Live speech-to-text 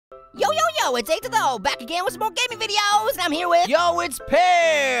Yo, it's 8 to the O, back again with some more gaming videos, and I'm here with... Yo, it's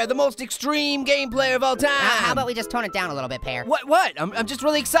Pear, the most extreme game player of all time. How about we just tone it down a little bit, Pear? What? I'm just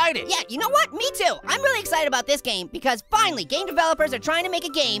really excited. Yeah, you know what? Me too. I'm really excited about this game because finally, game developers are trying to make a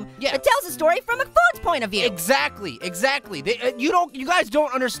game that tells a story from a food's point of view. Exactly. You guys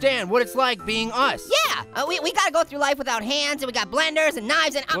don't understand what it's like being us. Yeah, we gotta go through life without hands, and we got blenders and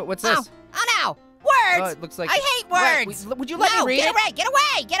knives and... What's this? Oh, no. Words! It looks like... I hate words! Would you let me read it? Get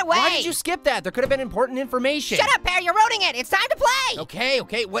away! Why did you skip that? There could have been important information. Shut up, Pear, you're ruining it! It's time to play! Okay,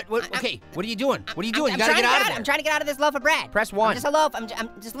 what are you doing? What are you doing? You gotta get out of there. I'm trying to get out of this loaf of bread. Press 1. I'm just a loaf, I'm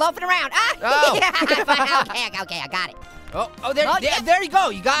just loafing around. Ah! Oh. Yeah, okay, I got it. There you go,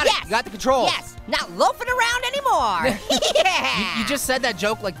 you got it. You got the control. Yes, not loafing around anymore. Yeah! You just said that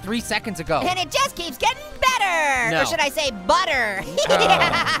joke like 3 seconds ago. And it just keeps getting better! No. Or should I say butter?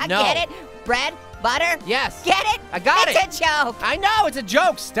 No. Get it? Bread? Butter? Yes. Get it? I got it. It's a joke. I know, it's a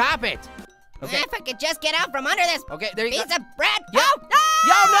joke. Stop it. Okay. If I could just get out from under this piece of bread. Yeah. Oh, no!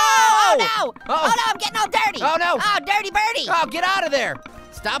 Yo, no! Oh, no! Uh-oh. Oh, no, I'm getting all dirty. Oh, no. Oh, dirty birdie. Oh, get out of there.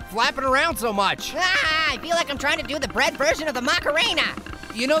 Stop flapping around so much. Ah, I feel like I'm trying to do the bread version of the Macarena.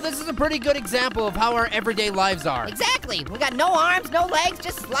 You know, this is a pretty good example of how our everyday lives are. Exactly. We got no arms, no legs,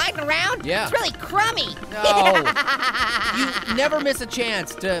 just sliding around. Yeah. It's really crummy. No. You never miss a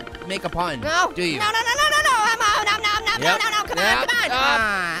chance to make a pun, No. do you? No. No, come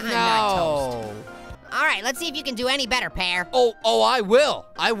on. No. All right, let's see if you can do any better, Pear. Oh, I will.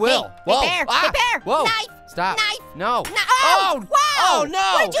 Hey, Whoa. Pear. Hey, Pear. Whoa. Knife. Stop. Knife. No. Oh, wow. Oh, no.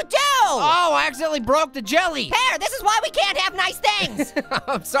 What did you do? Oh, I accidentally broke the jelly. Pear, this is why we can't have nice things.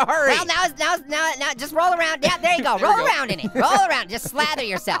 I'm sorry. Well, now, just roll around. Yeah, there you go. Roll around in it. Roll around. Just slather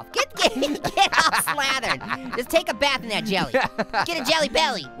yourself. Get all slathered. Just take a bath in that jelly. Get a jelly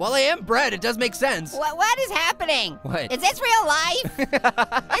belly. Well, I am bread. It does make sense. What is happening? What? Is this real life?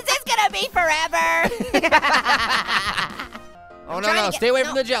 Is this gonna be forever? Oh, no. Stay away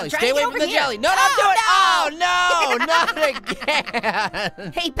from the jelly. Stay away from the jelly. No, Oh, don't do it. no. Oh, no, not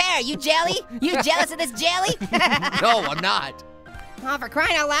again. Hey, Pear, you jelly? You jealous of this jelly? No, I'm not. Oh, for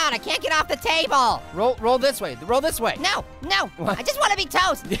crying out loud, I can't get off the table. Roll this way. Roll this way. No. What? I just want to be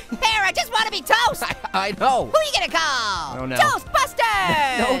toast. Pear, I just want to be toast. I know. Who are you gonna call? I don't know.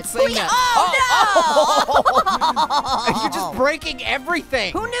 Toastbusters! Don't sing that. Oh, no! You're just breaking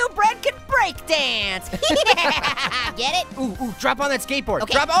everything. Who knew bread could break dance? Get it? Ooh, drop on that skateboard.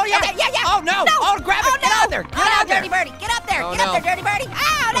 Okay. Drop. Oh, yeah. Okay, yeah. Oh, no. Oh, grab it. Oh, no. Get out there. Get out there. Dirty birdie. Get up there. Oh, Get up no. there, dirty birdie.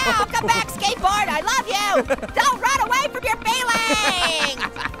 Oh, no. Come back, skateboard. I love you. Don't run away from your feelings.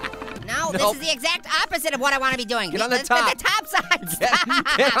 No, this is the exact opposite of what I want to be doing. Get on the top. The top side.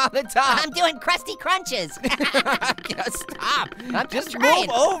 Get on the top. I'm doing crusty crunches. Stop. I'm just trying.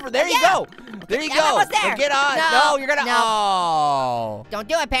 move over. There you go. There you go. I'm almost there. Get on. No, you're gonna. No. Oh. Don't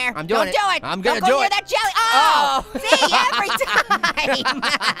do it, Pear. I'm doing it. Don't do it. I'm gonna Don't go do near it. that jelly. Oh. Oh. See, every time.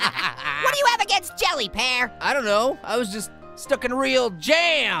 What do you have against jelly, Pear? I don't know. I was just stuck in real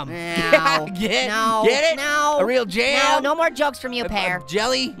jam. No. Get it? No. A real jam? No more jokes from you, Pear.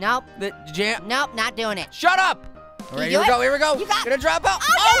 Jelly? Nope. The jam? Nope, not doing it. Shut up. All right, here we go. You got Gonna drop out.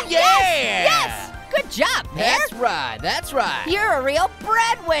 Oh, yeah. Yes. Good job, Pear. That's right. You're a real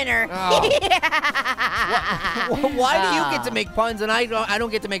breadwinner. Oh. Why do you get to make puns and I don't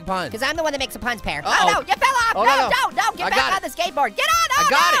get to make puns? Because I'm the one that makes the puns, Pear. Uh-oh. Oh, no, you fell off. Oh, No, get back on the skateboard. Get on. Oh, I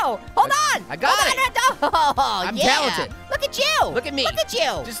got no. it. Hold on. I got it. Oh, I'm yeah. talented. Look at you. Look at me. Look at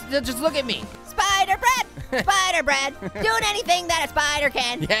you. Just look at me. Spider bread. Spider bread. Doing anything that a spider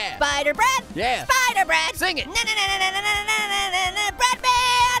can. Yeah. Spider bread. Yeah. Spider bread. Sing it. Bread man. Bread man.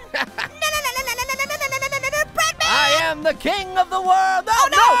 I am the king of the world. Oh,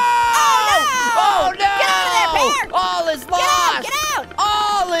 no. Oh, no. Get out of there, Pear. All is lost. Get out.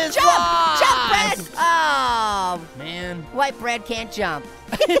 All is lost. Jump, bread. Oh. Man. White bread can't jump.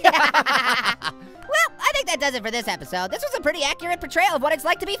 Well, I think that does it for this episode. This was a pretty accurate portrayal of what it's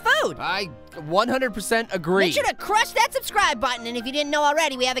like to be food. I 100% agree. Make sure to crush that subscribe button, and if you didn't know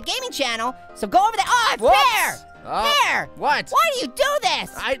already, we have a gaming channel, so go over there. Oh, Pear! Pear! What? Why do you do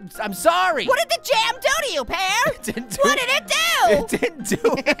this? I'm sorry. What did the jam do to you, Pear? It didn't do What did it do? It didn't do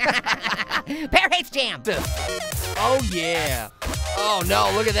it. Pear hates jam. Oh, yeah. Oh,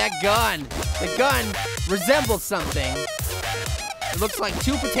 no, look at that gun. The gun resembles something. It looks like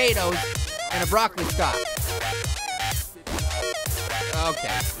 2 potatoes and a broccoli stalk.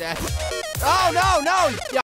 Okay, that's... Oh, no.